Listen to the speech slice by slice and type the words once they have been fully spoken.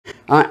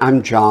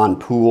I'm John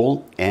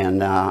Poole,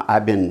 and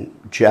I've been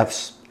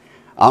Jeff's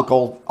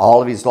uncle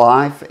all of his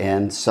life,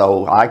 and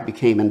so I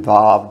became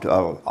involved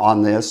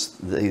on this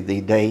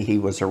the day he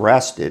was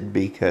arrested,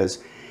 because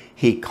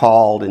he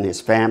called and his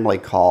family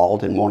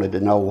called and wanted to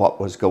know what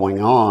was going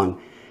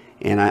on.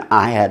 And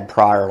I had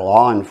prior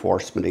law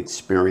enforcement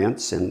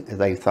experience, and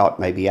they thought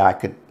maybe I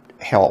could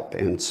help.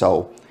 And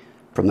so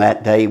from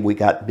that day we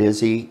got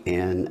busy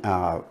and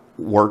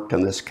worked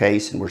on this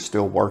case, and we're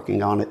still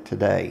working on it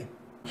today.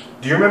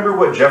 Do you remember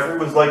what Jeffrey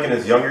was like in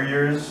his younger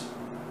years?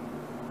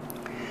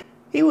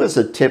 He was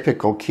a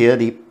typical kid.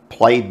 He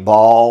played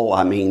ball,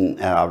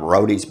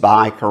 rode his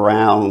bike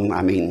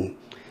around.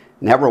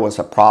 Never was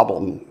a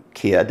problem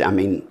kid.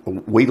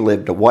 We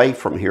lived away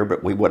from here,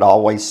 but we would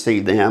always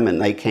see them,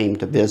 and they came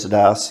to visit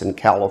us in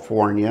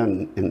California,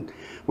 and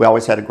we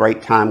always had a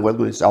great time with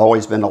him. He's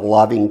always been a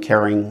loving,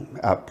 caring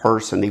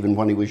person, even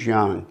when he was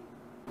young.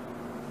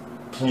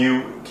 Can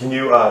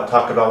you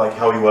talk about like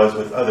how he was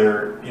with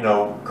other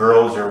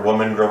girls or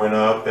women growing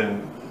up,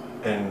 and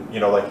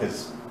like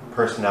his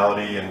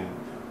personality and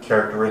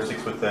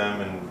characteristics with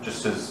them, and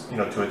just as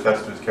to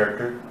attest to his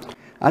character?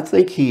 I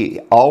think he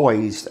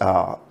always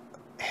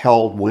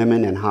held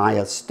women in high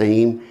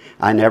esteem.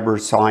 I never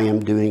saw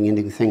him doing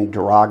anything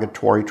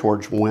derogatory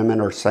towards women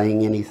or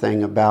saying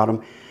anything about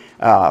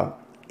them.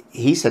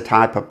 He's the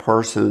type of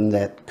person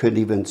that couldn't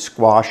even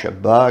squash a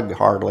bug,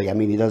 hardly.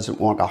 He doesn't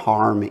want to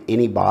harm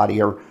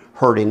anybody or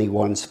hurt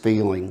anyone's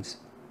feelings.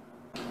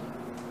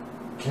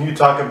 Can you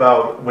talk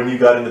about when you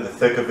got into the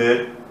thick of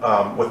it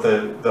with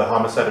the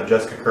homicide of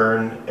Jessica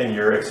Kern and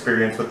your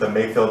experience with the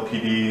Mayfield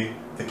PD,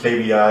 the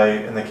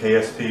KBI, and the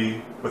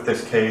KSP with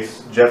this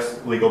case,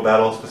 Jeff's legal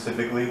battle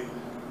specifically?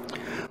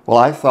 Well,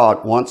 I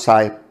thought once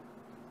I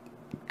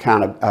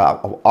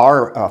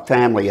our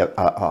family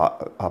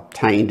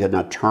obtained an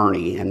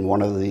attorney, and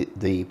one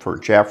of for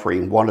Jeffrey,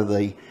 and one of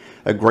the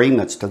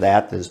agreements to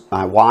that is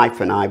my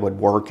wife and I would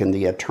work in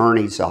the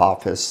attorney's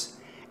office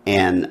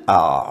and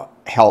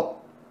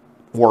help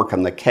work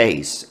on the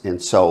case.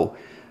 And so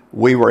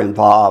we were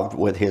involved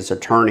with his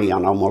attorney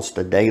on almost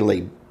a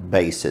daily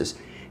basis.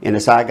 And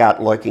as I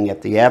got looking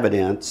at the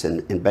evidence,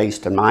 and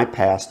based on my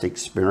past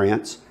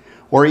experience,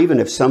 or even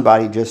if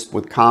somebody just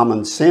with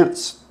common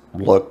sense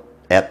looked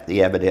at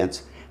the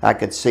evidence, I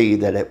could see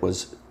that it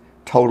was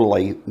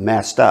totally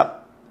messed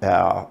up.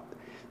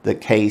 The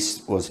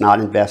case was not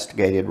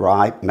investigated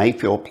right.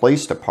 Mayfield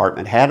Police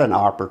Department had an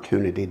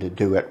opportunity to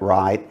do it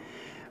right,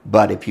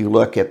 but if you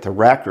look at the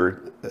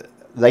record,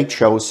 they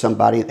chose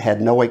somebody that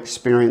had no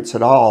experience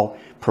at all,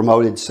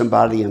 promoted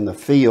somebody in the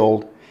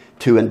field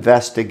to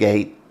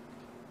investigate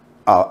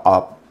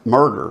a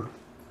murder.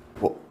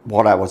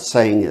 What I was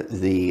saying,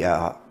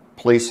 the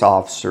police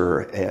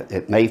officer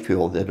at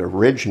Mayfield that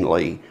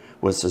originally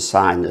was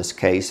assigned this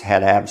case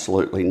had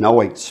absolutely no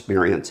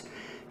experience.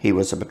 He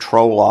was a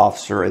patrol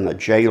officer and a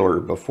jailer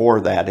before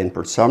that, and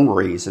for some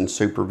reason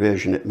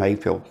supervision at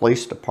Mayfield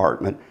Police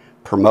Department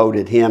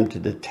promoted him to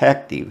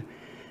detective,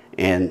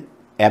 and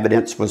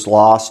evidence was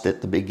lost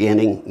at the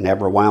beginning,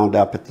 never wound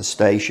up at the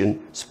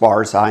station. As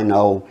far as I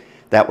know,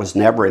 that was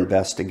never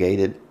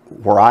investigated.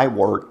 Where I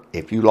work,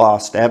 if you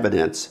lost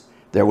evidence,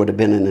 there would have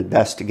been an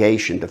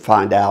investigation to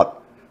find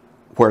out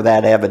where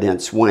that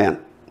evidence went.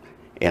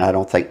 And I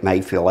don't think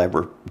Mayfield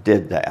ever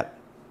did that.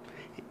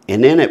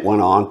 And then it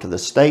went on to the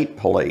state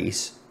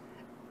police.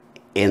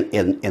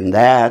 In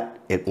that,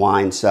 it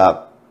winds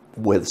up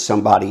with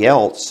somebody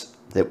else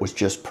that was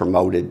just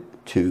promoted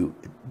to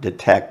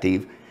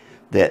detective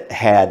that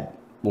had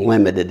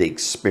limited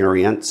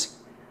experience.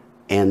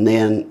 And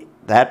then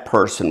that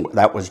person,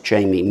 that was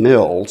Jamie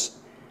Mills.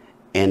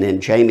 And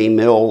then Jamie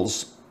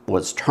Mills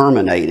was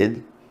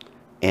terminated.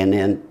 And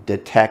then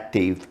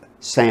Detective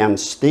Sam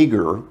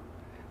Steger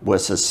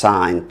was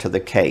assigned to the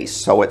case.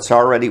 So it's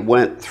already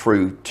went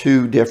through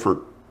two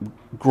different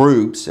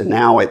groups, and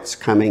now it's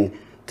coming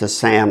to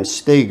Sam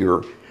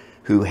Steger,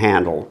 who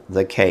handled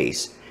the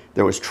case.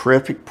 There was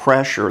terrific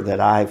pressure that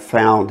I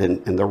found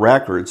in the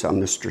records on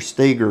Mr.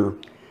 Steger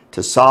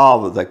to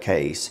solve the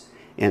case,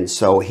 and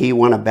so he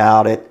went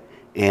about it,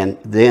 and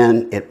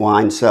then it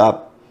winds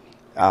up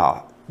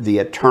the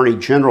Attorney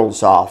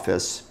General's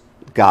office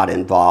got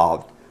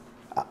involved,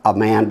 a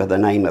man by the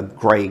name of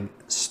Greg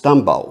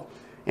Stumbo.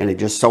 And it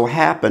just so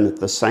happened at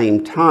the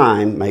same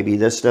time, maybe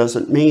this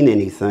doesn't mean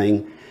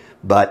anything,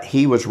 but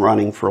he was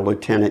running for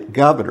lieutenant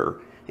governor,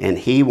 and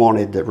he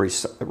wanted to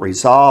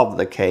resolve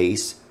the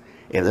case,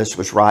 and this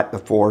was right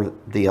before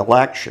the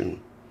election.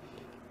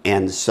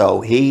 And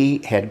so he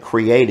had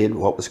created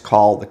what was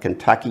called the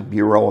Kentucky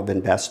Bureau of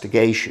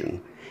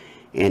Investigation,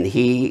 and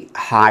he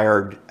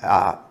hired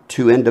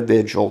two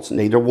individuals,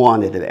 neither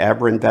one had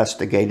ever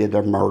investigated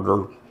a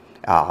murder.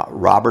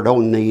 Robert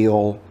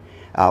O'Neill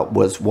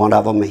was one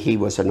of them. He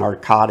was a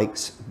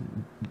narcotics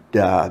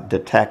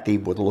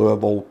detective with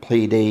Louisville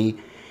PD,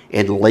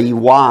 and Lee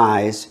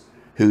Wise,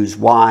 whose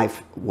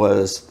wife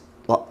was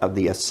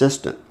the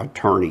assistant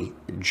attorney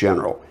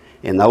general.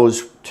 And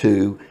those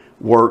two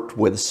worked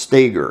with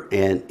Steger.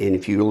 And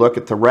if you look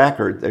at the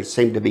record, there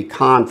seemed to be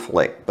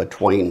conflict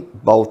between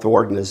both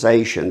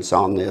organizations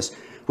on this,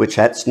 which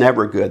that's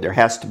never good. There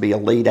has to be a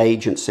lead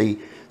agency,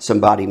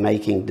 somebody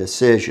making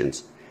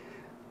decisions.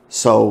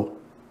 So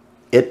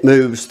it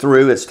moves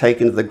through, it's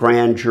taken to the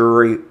grand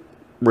jury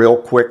real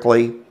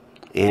quickly,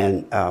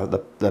 and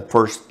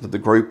the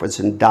group was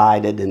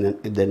indicted,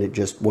 and then it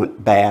just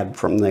went bad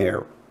from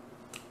there.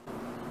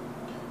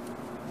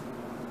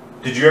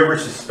 Did you ever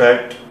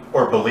suspect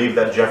or believe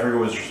that Jeffrey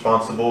was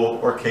responsible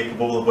or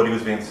capable of what he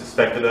was being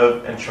suspected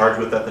of and charged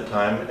with at the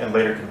time and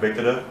later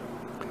convicted of?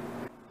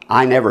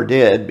 I never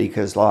did,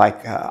 because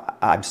like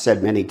I've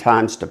said many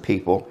times to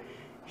people,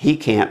 he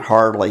can't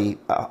hardly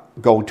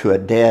go to a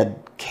dead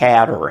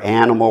cat or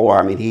animal.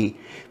 I mean,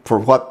 for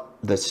what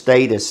the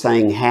state is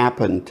saying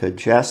happened to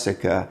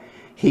Jessica,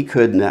 he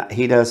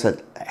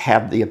doesn't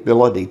have the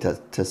ability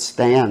to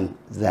stand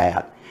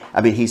that.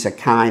 I mean, he's a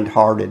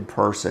kind-hearted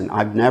person.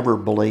 I've never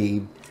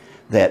believed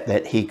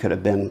that he could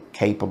have been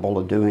capable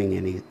of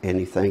doing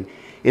anything.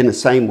 In the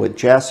same with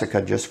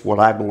Jessica, just what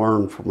I've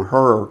learned from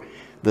her,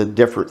 the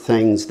different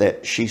things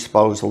that she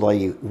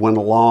supposedly went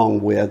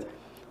along with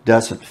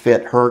doesn't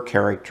fit her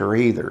character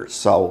either.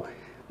 So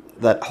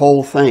that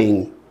whole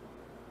thing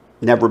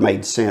never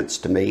made sense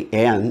to me,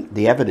 and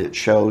the evidence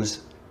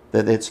shows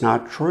that it's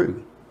not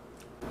true.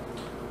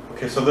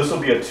 Okay, so this will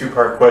be a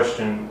two-part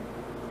question.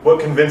 What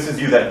convinces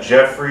you that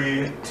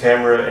Jeffrey,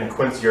 Tamara, and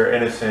Quincy are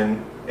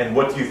innocent, and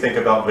what do you think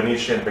about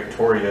Venetia and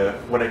Victoria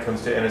when it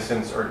comes to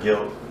innocence or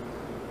guilt?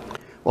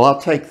 Well,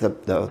 I'll take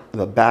the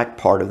back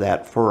part of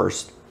that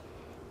first.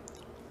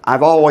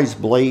 I've always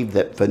believed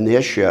that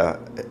Venetia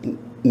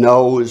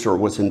knows or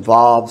was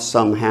involved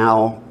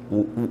somehow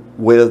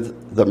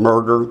with the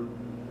murder.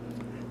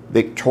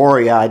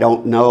 Victoria, I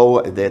don't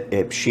know that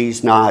if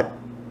she's not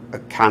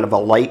kind of a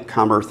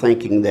latecomer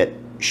thinking that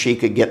she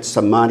could get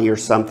some money or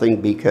something,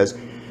 because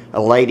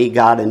a lady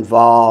got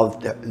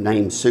involved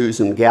named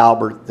Susan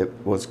Galbert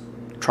that was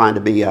trying to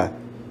be a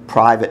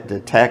private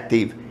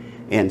detective.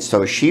 And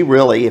so she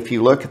really, if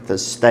you look at the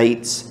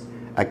state's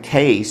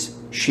case,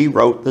 she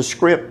wrote the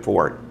script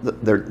for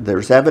it.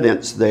 There's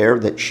evidence there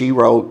that she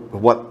wrote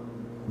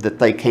that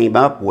they came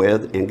up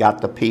with and got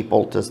the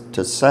people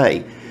to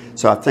say.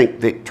 So I think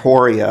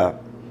Victoria,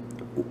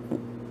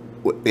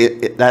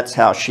 that's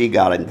how she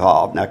got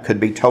involved. Now, I could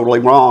be totally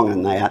wrong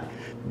in that,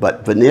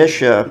 but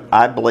Venetia,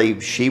 I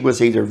believe she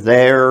was either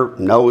there,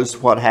 knows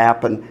what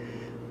happened,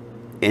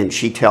 and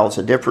she tells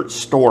a different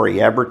story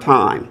every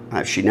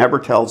time. She never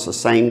tells the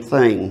same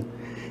thing,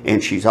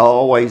 and she's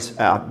always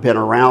been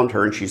around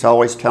her, and she's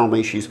always telling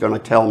me she's going to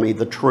tell me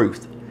the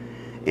truth.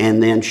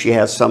 And then she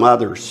has some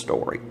other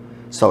story.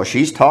 So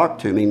she's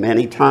talked to me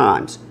many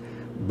times,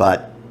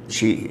 but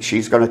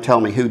she's going to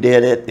tell me who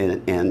did it,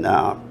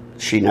 and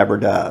she never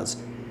does.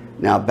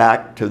 Now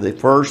back to the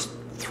first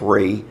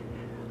three,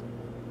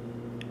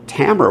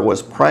 Tamara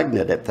was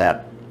pregnant at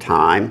that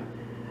time.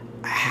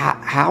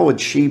 How would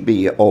she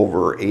be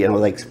over, you know,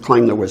 they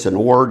claim there was an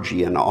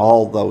orgy and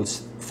all those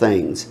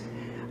things.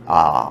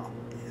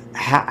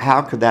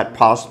 How could that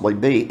possibly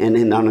be? And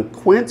then on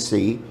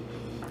Quincy,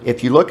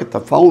 if you look at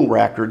the phone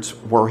records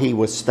where he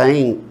was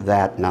staying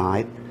that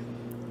night,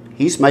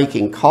 he's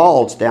making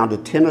calls down to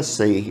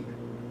Tennessee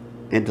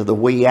into the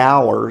wee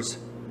hours,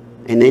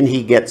 and then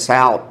he gets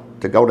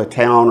out to go to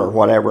town or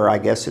whatever. I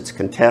guess it's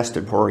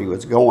contested where he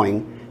was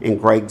going, in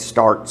Greg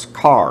Stark's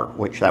car,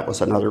 which that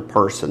was another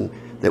person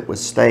that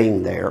was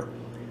staying there.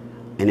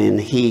 And then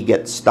he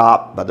gets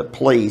stopped by the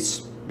police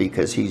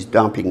because he's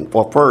dumping.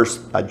 Well, first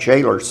a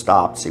jailer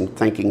stops him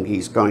thinking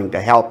he's going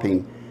to help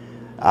him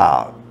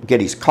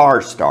get his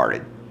car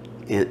started.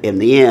 In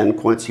the end,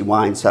 Quincy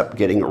winds up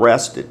getting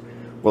arrested.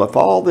 Well, if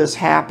all this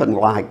happened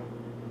like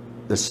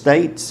the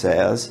state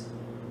says,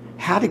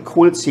 how did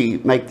Quincy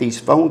make these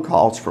phone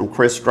calls from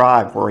Chris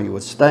Drive, where he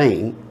was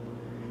staying,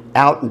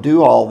 out and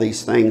do all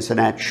these things in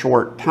that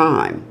short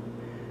time?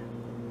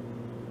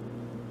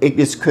 It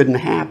just couldn't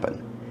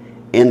happen.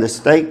 And the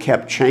state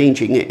kept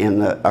changing it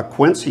in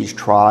Quincy's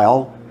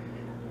trial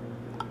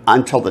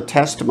until the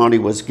testimony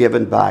was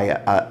given by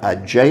a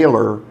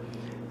jailer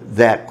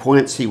that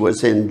Quincy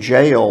was in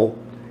jail.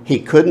 He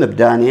couldn't have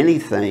done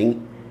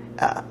anything,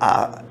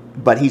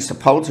 but he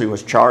supposedly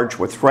was charged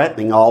with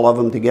threatening all of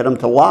them to get them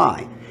to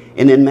lie.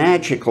 And then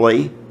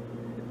magically,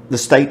 the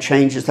state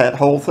changes that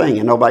whole thing,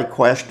 and nobody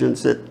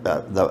questions it,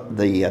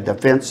 the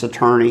defense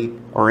attorney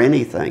or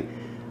anything.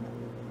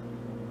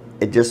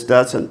 It just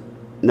doesn't,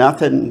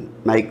 nothing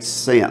makes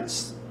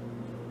sense.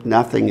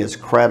 Nothing is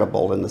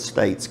credible in the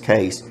state's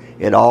case.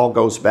 It all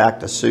goes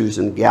back to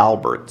Susan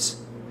Galbert's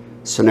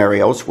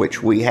scenarios,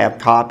 which we have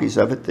copies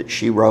of it that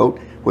she wrote,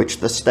 which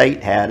the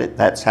state had it.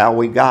 That's how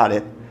we got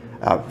it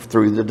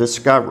through the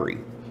discovery.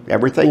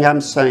 Everything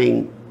I'm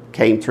saying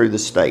came through the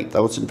state.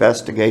 Those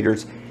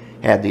investigators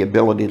had the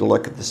ability to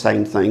look at the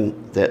same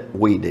thing that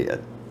we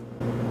did.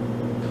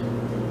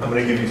 I'm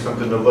going to give you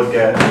something to look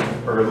at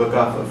or look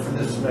off of for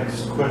this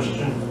next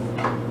question.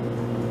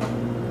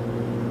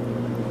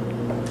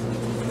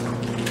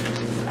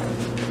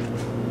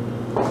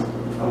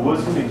 Was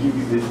was going to give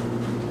you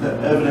the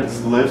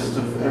evidence list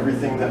of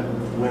everything that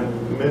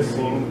went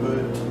missing,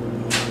 but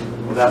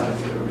well, that might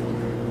be over here.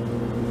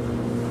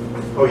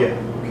 Oh yeah.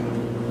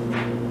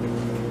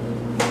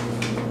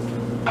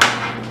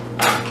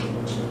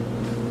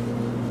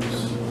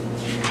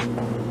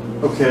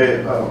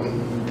 Okay.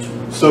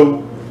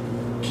 So,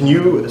 can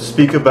you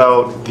speak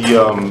about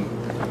the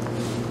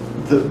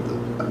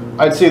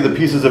I'd say the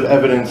pieces of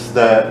evidence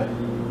that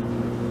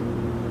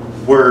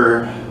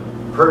were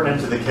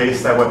pertinent to the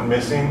case that went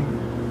missing?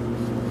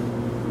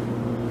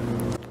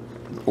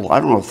 Well, I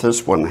don't know if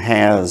this one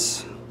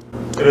has.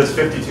 It has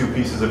 52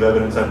 pieces of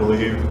evidence, I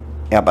believe.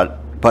 Yeah,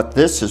 but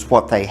this is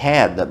what they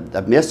had.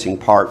 The missing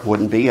part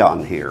wouldn't be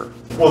on here.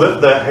 Well,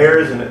 the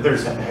hairs and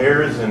there's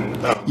hairs and.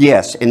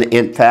 Yes,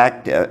 in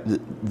fact,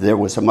 there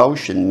was a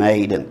motion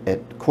made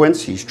at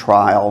Quincy's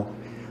trial,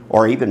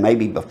 or even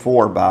maybe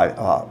before, by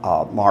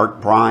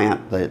Mark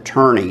Bryant, the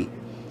attorney,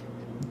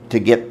 to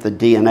get the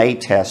DNA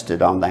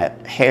tested on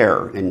that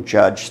hair, and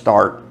Judge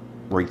Stark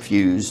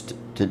refused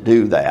to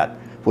do that,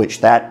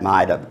 which that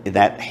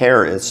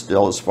hair is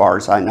still, as far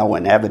as I know,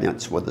 in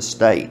evidence with the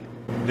state.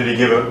 Did he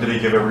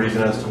give a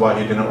reason as to why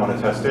he didn't want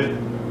to test it?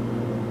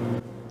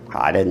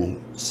 I didn't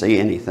see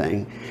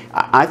anything.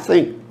 I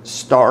think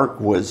Stark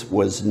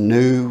was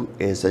new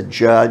as a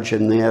judge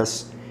in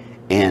this,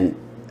 and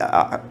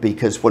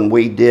because when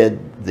we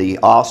did the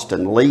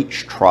Austin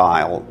Leach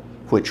trial,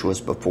 which was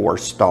before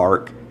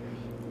Stark,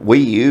 we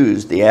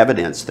used the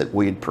evidence that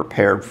we'd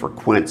prepared for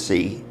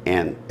Quincy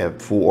and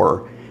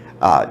for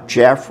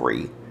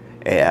Jeffrey,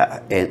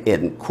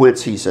 and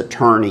Quincy's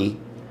attorney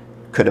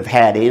could have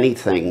had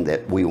anything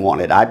that we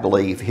wanted. I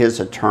believe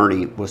his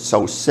attorney was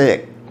so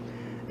sick.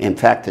 In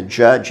fact, the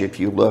judge, if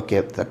you look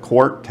at the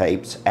court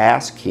tapes,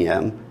 asked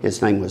him,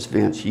 his name was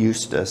Vince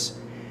Eustace,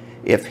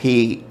 if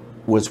he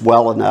was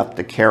well enough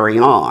to carry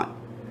on.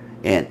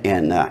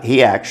 And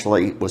he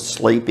actually was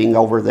sleeping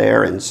over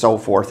there and so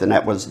forth, and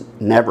that was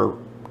never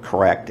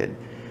corrected.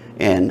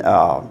 And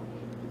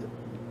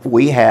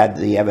we had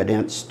the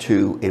evidence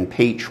to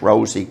impeach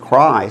Rosie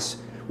Christ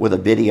with a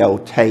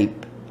videotape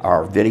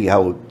or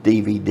video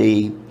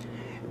DVD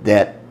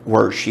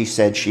where she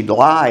said she'd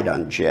lied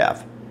on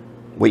Jeff.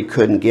 We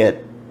couldn't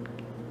get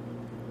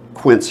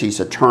Quincy's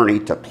attorney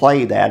to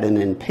play that and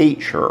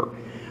impeach her,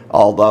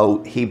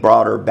 although he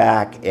brought her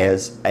back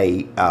as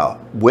a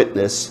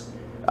witness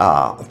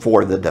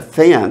for the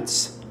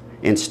defense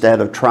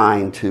instead of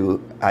trying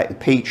to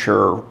impeach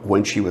her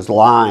when she was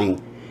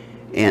lying,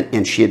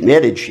 and she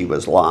admitted she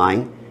was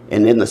lying,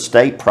 and then the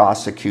state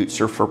prosecutes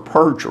her for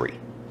perjury.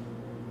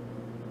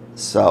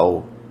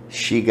 So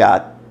she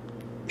got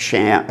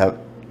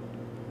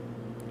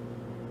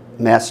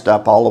messed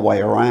up all the way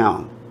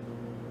around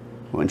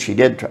when she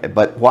did.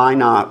 But why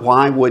not?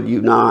 Why would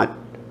you not?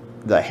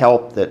 The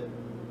help that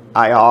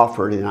I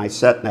offered, and I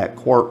sat in that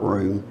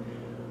courtroom,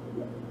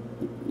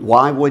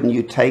 why wouldn't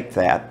you take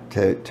that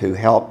to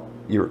help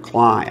your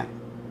client?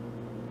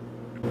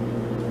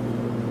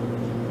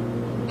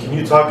 Can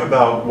you talk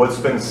about what's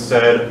been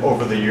said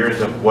over the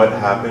years of what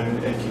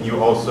happened, and can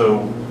you also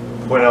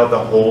point out the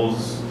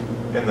holes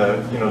in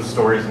the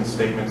stories and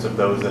statements of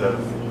those that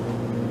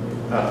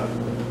have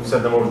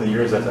said them over the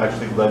years that's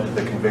actually led to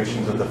the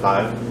convictions of the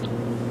 5?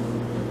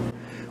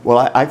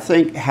 Well, I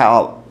think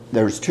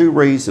there's 2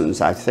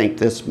 reasons I think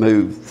this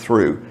moved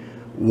through.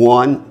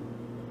 One,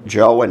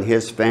 Joe and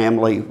his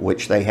family,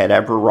 which they had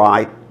every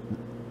right,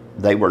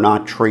 they were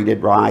not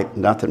treated right,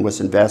 nothing was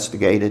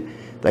investigated.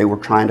 They were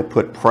trying to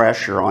put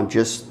pressure on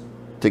just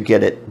to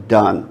get it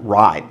done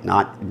right.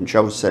 And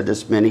Joe said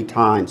this many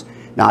times,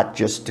 not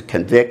just to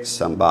convict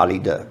somebody,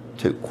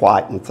 to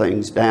quieten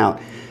things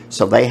down.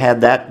 So they had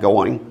that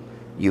going.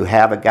 You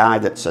have a guy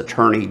that's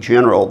Attorney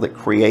General that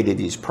created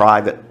his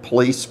private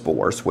police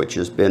force, which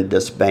has been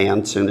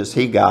disbanded as soon as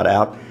he got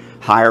out,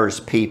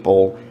 hires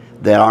people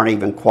that aren't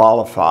even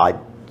qualified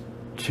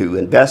to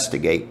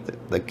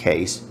investigate the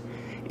case.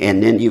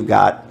 And then you've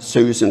got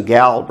Susan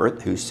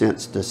Galbraith, who's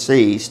since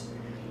deceased,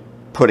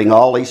 putting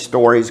all these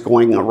stories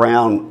going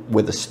around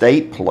with the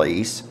state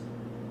police,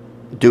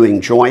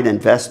 doing joint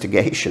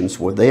investigations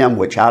with them,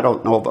 which I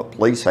don't know of a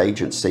police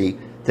agency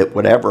that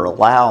would ever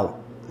allow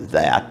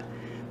that,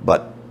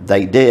 but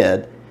they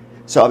did.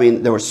 So, I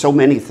mean, there were so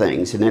many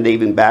things. And then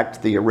even back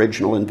to the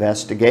original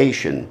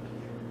investigation,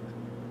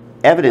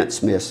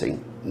 evidence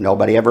missing.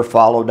 Nobody ever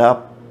followed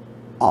up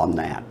on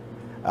that.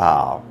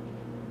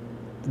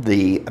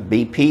 The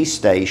BP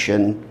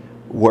station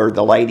where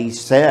the lady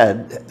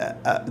said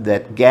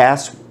that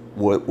gas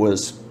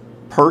was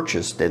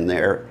purchased in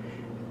there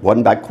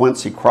wasn't by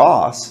Quincy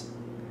Cross,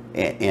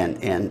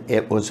 and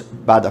it was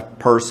by the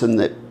person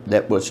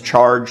that was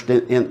charged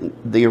in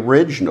the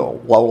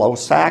original, Lolo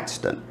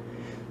Saxton.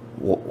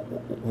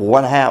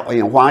 What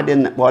happened? Why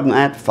wasn't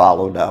that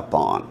followed up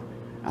on?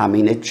 I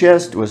mean, it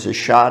just was a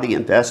shoddy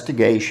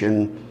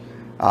investigation,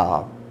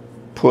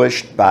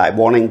 pushed by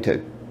wanting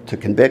to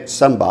convict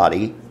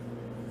somebody,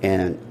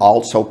 and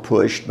also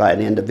pushed by an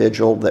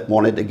individual that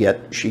wanted to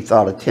get, she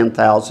thought, a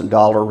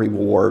 $10,000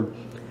 reward,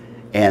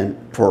 and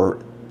for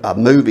a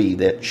movie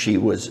that she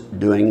was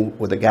doing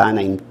with a guy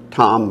named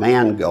Tom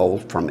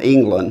Mangold from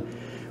England,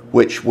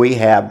 which we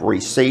have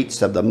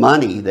receipts of the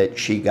money that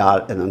she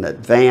got in an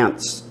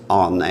advance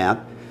on that.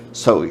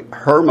 So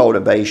her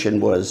motivation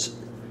was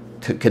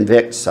to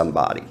convict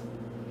somebody.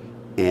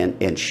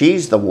 And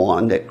she's the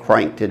one that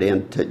cranked it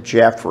into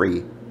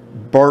Jeffrey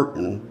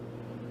Burton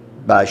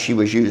she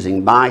was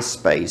using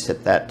MySpace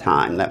at that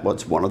time. That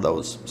was one of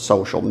those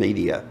social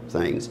media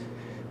things.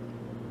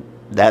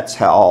 That's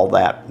how all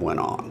that went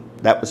on.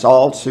 That was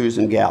all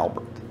Susan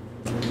Galbraith.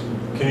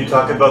 Can you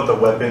talk about the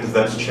weapons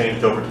that's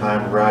changed over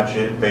time?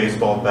 Ratchet,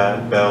 baseball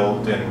bat,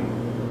 belt, and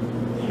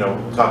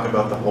talk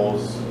about the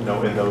holes in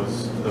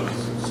those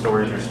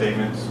stories or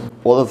statements.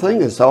 Well, the thing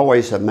that's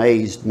always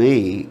amazed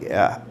me,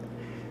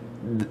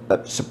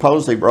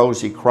 supposedly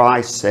Rosie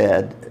Christ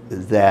said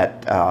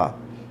that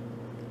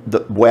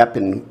the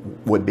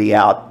weapon would be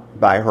out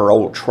by her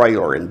old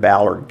trailer in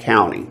Ballard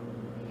County.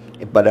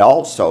 But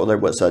also there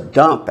was a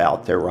dump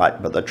out there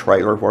right by the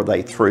trailer where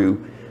they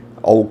threw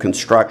old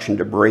construction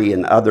debris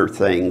and other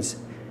things.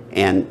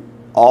 And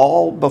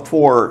all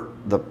before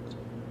the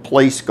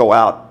police go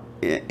out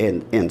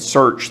and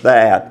search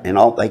that, and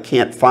they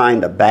can't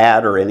find a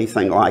bat or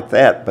anything like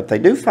that, but they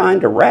do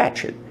find a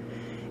ratchet.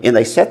 And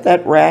they set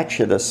that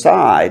ratchet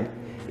aside,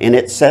 and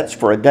it sets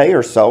for a day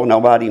or so,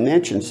 nobody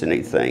mentions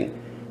anything.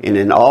 And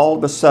then all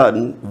of a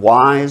sudden,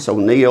 Wise,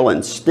 O'Neill,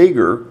 and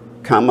Steger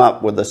come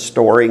up with a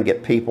story and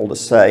get people to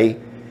say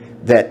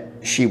that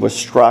she was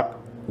struck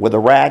with a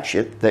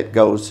ratchet that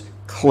goes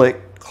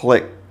click,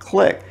 click,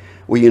 click.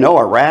 Well,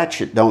 a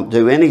ratchet don't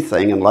do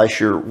anything unless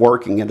you're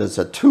working it as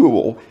a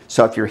tool.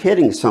 So if you're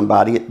hitting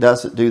somebody, it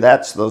doesn't do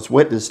that. So those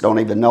witnesses don't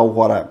even know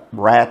what a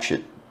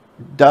ratchet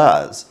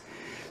does.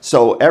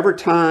 So every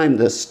time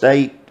the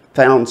state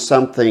found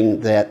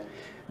something that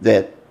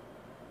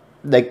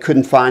they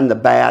couldn't find the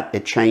bat,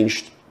 it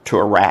changed to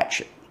a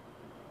ratchet.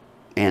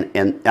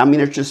 And I mean,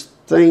 it's just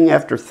thing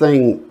after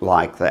thing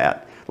like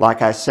that.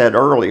 Like I said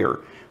earlier,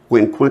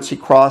 when Quincy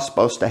Cross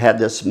supposed to have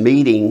this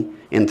meeting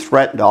and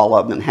threatened all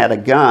of them and had a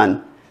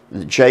gun,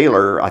 the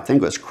jailer, I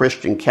think it was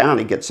Christian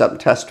County, gets up and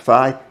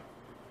testified.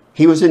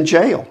 He was in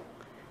jail.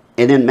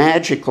 And then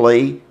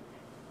magically,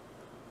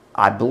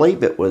 I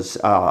believe it was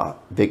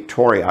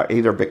Victoria,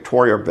 either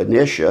Victoria or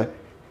Venetia,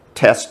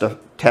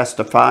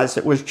 testifies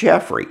it was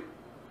Jeffrey.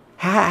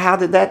 How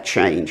did that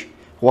change?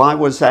 Why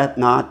was that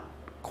not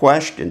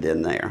questioned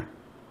in there?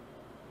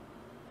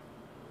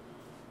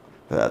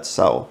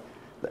 So,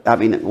 I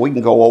mean, we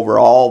can go over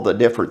all the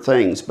different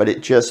things, but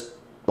it just,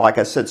 like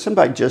I said,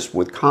 somebody just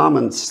with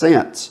common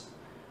sense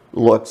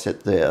looks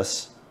at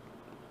this,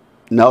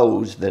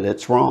 knows that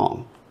it's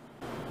wrong.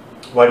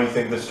 Why do you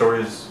think the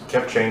stories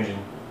kept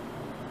changing?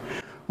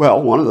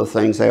 Well, one of the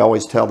things they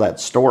always tell that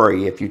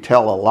story, if you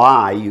tell a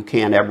lie, you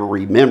can't ever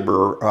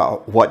remember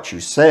what you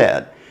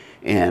said.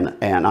 And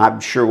I'm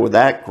sure with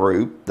that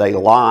group, they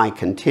lie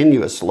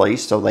continuously,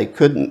 so they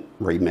couldn't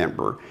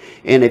remember.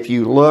 And if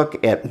you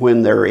look at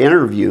when they're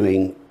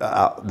interviewing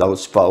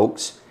those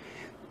folks,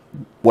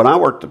 when I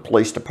worked at the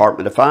police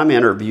department, if I'm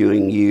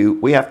interviewing you,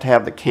 we have to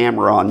have the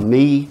camera on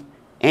me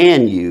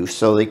and you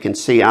so they can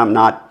see I'm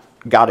not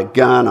got a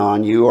gun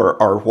on you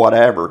or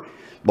whatever.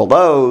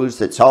 Below,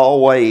 it's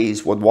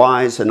always with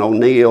Wise and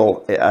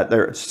O'Neill.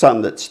 There's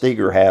some that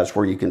Steger has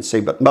where you can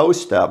see, but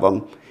most of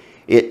them,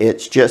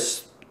 it's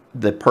just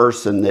the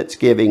person that's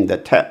giving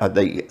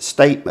the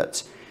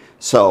statements.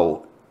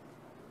 So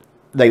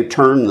they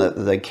turn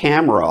the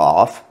camera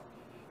off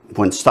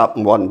when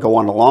something wasn't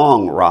going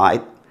along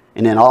right,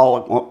 and then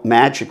all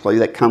magically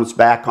that comes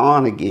back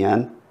on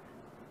again,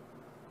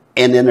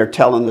 and then they're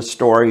telling the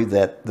story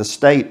that the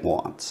state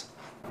wants.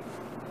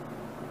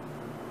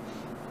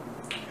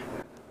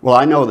 Well,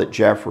 I know that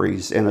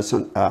Jeffrey's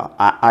innocent.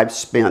 I've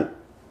spent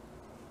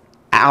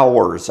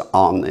hours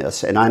on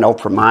this, and I know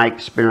from my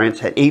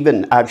experience,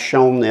 even I've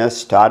shown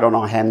this to I don't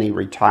know how many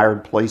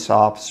retired police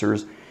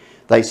officers.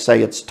 They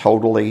say it's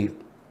totally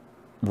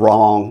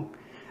wrong.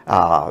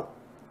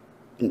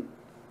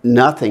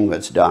 Nothing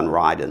was done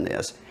right in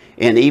this.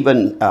 And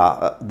even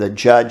the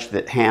judge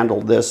that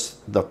handled this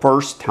the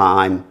first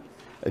time,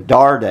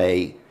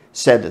 Darday,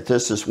 said that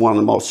this is one of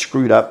the most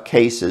screwed up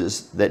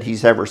cases that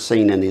he's ever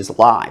seen in his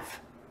life.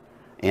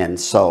 And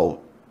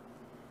so,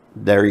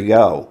 there you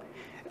go.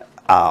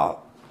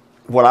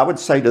 What I would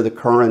say to the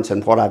Currens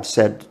and what I've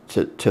said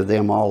to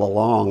them all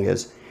along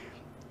is,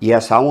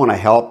 yes, I want to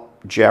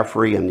help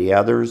Jeffrey and the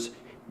others,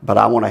 but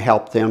I want to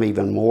help them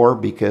even more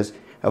because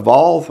of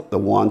all the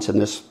ones in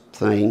this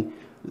thing,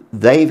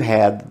 they've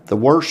had the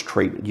worst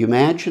treatment. You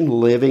imagine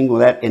living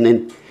with that, and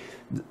then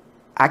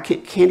I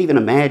can't even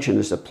imagine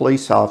as a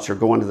police officer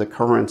going to the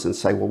Currens and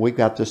say, well, we've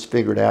got this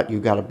figured out,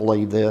 you've got to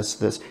believe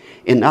this,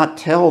 and not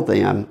tell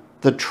them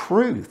the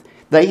truth.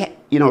 They,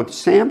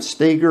 Sam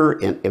Steger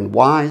and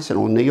Wise and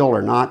O'Neill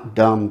are not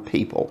dumb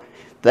people.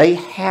 They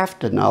have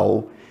to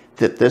know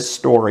that this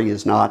story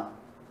is not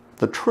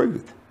the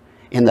truth,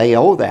 and they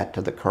owe that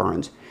to the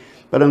Currens.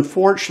 But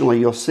unfortunately,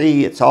 you'll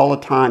see it's all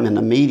the time in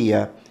the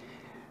media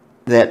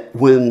that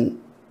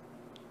when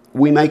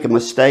we make a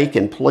mistake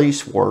in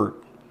police work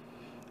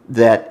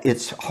that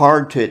it's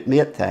hard to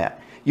admit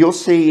that. You'll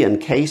see in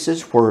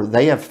cases where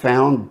they have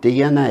found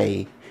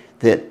DNA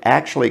that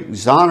actually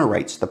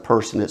exonerates the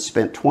person that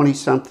spent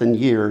 20-something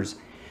years,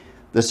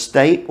 the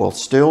state will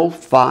still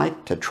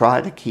fight to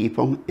try to keep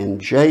them in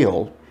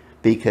jail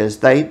because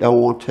they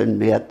don't want to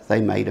admit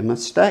they made a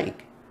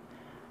mistake.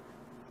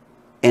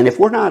 And if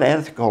we're not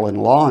ethical in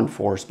law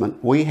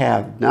enforcement, we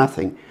have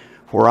nothing.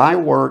 Where I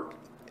worked,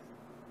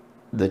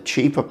 the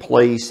chief of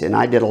police, and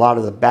I did a lot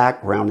of the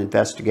background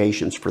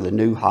investigations for the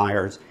new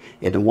hires,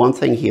 and the one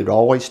thing he would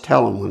always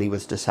tell them when he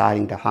was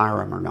deciding to hire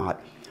them or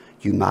not,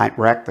 you might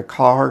wreck the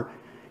car,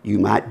 you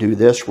might do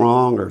this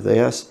wrong or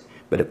this,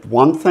 but if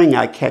one thing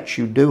I catch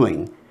you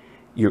doing,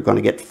 you're going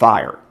to get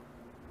fired,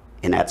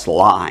 and that's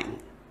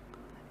lying.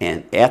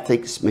 And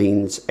ethics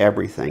means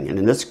everything. And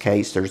in this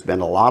case, there's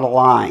been a lot of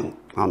lying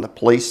on the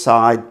police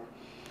side,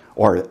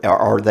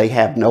 or they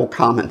have no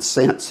common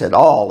sense at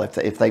all if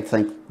they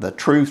think the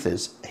truth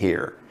is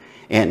here.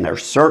 And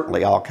there's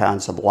certainly all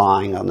kinds of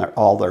lying on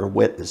all their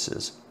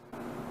witnesses.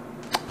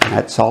 And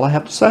that's all I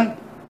have to say.